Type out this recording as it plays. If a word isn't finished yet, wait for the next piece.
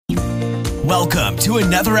Welcome to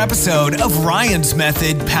another episode of Ryan's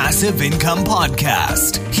Method Passive Income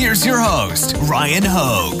Podcast. Here's your host, Ryan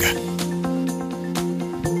Hogue.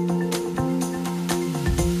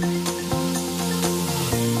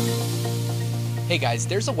 Hey guys,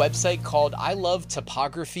 there's a website called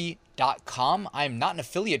ilovetypography.com. I'm not an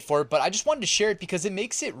affiliate for it, but I just wanted to share it because it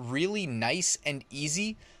makes it really nice and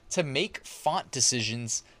easy to make font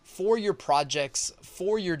decisions for your projects,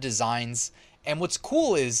 for your designs. And what's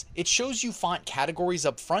cool is it shows you font categories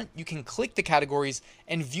up front. You can click the categories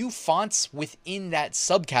and view fonts within that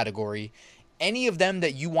subcategory. Any of them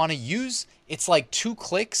that you want to use, it's like 2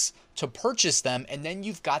 clicks to purchase them, and then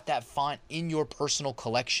you've got that font in your personal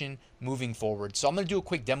collection moving forward. So I'm going to do a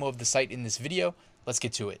quick demo of the site in this video. Let's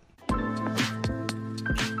get to it.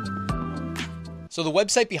 So the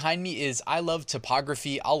website behind me is I Love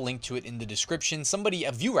Typography. I'll link to it in the description.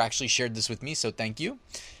 A viewer actually shared this with me, so thank you.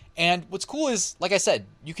 And what's cool is, like I said,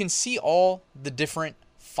 you can see all the different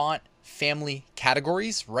font family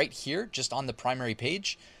categories right here, just on the primary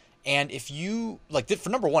page. And if you, for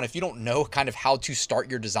number one, if you don't know kind of how to start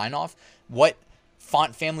your design off, what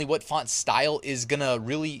font family, what font style is going to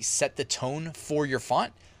really set the tone for your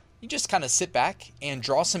font, you just kind of sit back and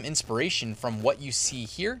draw some inspiration from what you see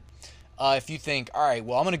here. If you think, all right,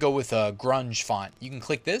 well, I'm going to go with a grunge font, you can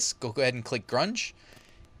click this, go ahead and click grunge.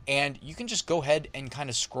 And you can just go ahead and kind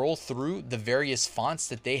of scroll through the various fonts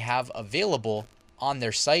that they have available on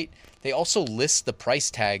their site. They also list the price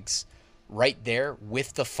tags right there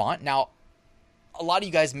with the font. Now, a lot of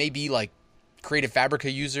you guys may be like Creative Fabrica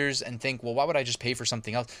users and think, well, why would I just pay for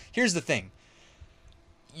something else? Here's the thing.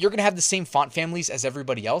 You're going to have the same font families as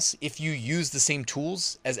everybody else if you use the same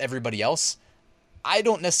tools as everybody else. I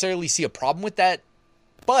don't necessarily see a problem with that,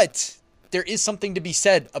 but there is something to be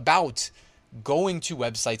said about going to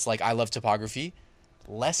websites like I Love Typography,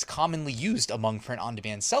 less commonly used among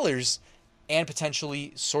print-on-demand sellers, and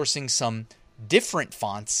potentially sourcing some different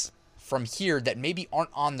fonts from here that maybe aren't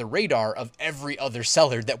on the radar of every other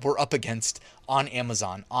seller that we're up against on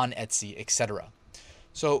Amazon, on Etsy, etc.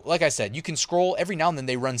 So like I said, you can scroll. Every now and then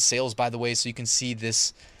they run sales, by the way, so you can see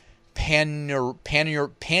this Pan-Europa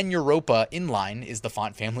Inline is the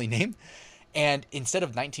font family name. And instead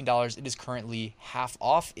of $19, it is currently half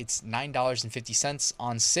off. It's $9.50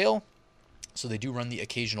 on sale. So they do run the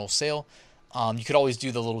occasional sale. You could always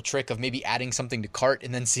do the little trick of maybe adding something to cart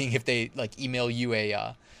and then seeing if they email you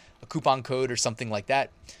a coupon code or something like that.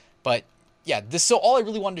 But yeah, so all I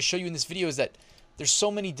really wanted to show you in this video is that there's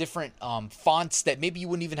so many different fonts that maybe you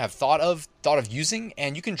wouldn't even have thought of using,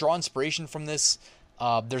 and you can draw inspiration from this.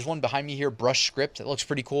 There's one behind me here, Brush Script. It looks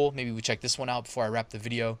pretty cool. Maybe we check this one out before I wrap the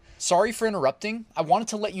video. Sorry for interrupting. I wanted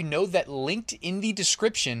to let you know that linked in the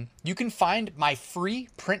description, you can find my free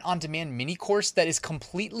print-on-demand mini course that is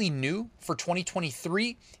completely new for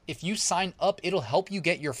 2023. If you sign up, it'll help you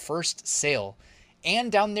get your first sale.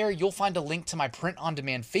 And down there, you'll find a link to my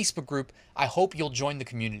print-on-demand Facebook group. I hope you'll join the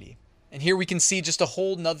community. And here we can see just a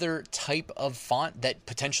whole nother type of font that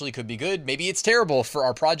potentially could be good. Maybe it's terrible for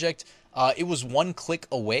our project. It was 1 click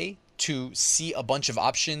away to see a bunch of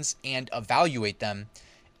options and evaluate them.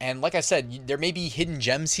 And like I said, there may be hidden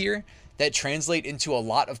gems here that translate into a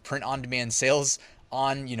lot of print-on-demand sales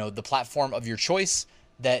on, the platform of your choice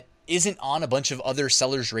that isn't on a bunch of other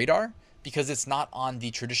sellers' radar because it's not on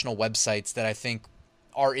the traditional websites that I think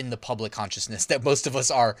are in the public consciousness, that most of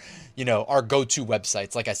us are, our go-to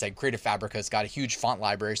websites. Like I said, Creative Fabrica has got a huge font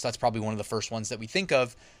library, so that's probably one of the first ones that we think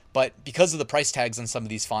of. But because of the price tags on some of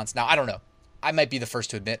these fonts, now I don't know. I might be the first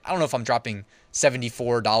to admit, I don't know if I'm dropping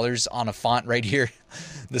 $74 on a font right here,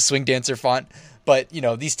 the Swing Dancer font. But,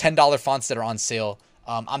 these $10 fonts that are on sale,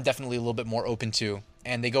 I'm definitely a little bit more open to.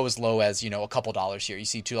 And they go as low as, a couple dollars here. You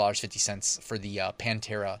see $2.50 for the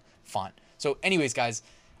Pantera font. So anyways, guys,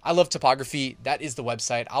 I Love Typography. That is the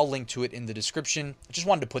website. I'll link to it in the description. I just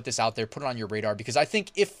wanted to put this out there, put it on your radar, because I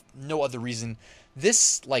think if no other reason,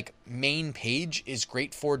 this main page is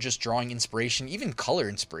great for just drawing inspiration, even color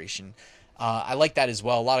inspiration. I like that as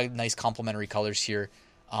well. A lot of nice complementary colors here.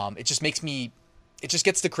 It just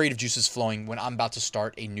gets the creative juices flowing when I'm about to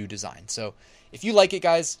start a new design. So if you like it,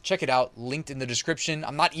 guys, check it out. Linked in the description.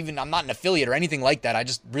 I'm not an affiliate or anything like that. I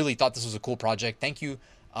just really thought this was a cool project. Thank you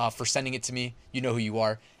for sending it to me. You know who you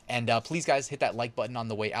are. And please, guys, hit that like button on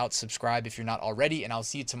the way out. Subscribe if you're not already. And I'll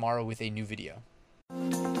see you tomorrow with a new video.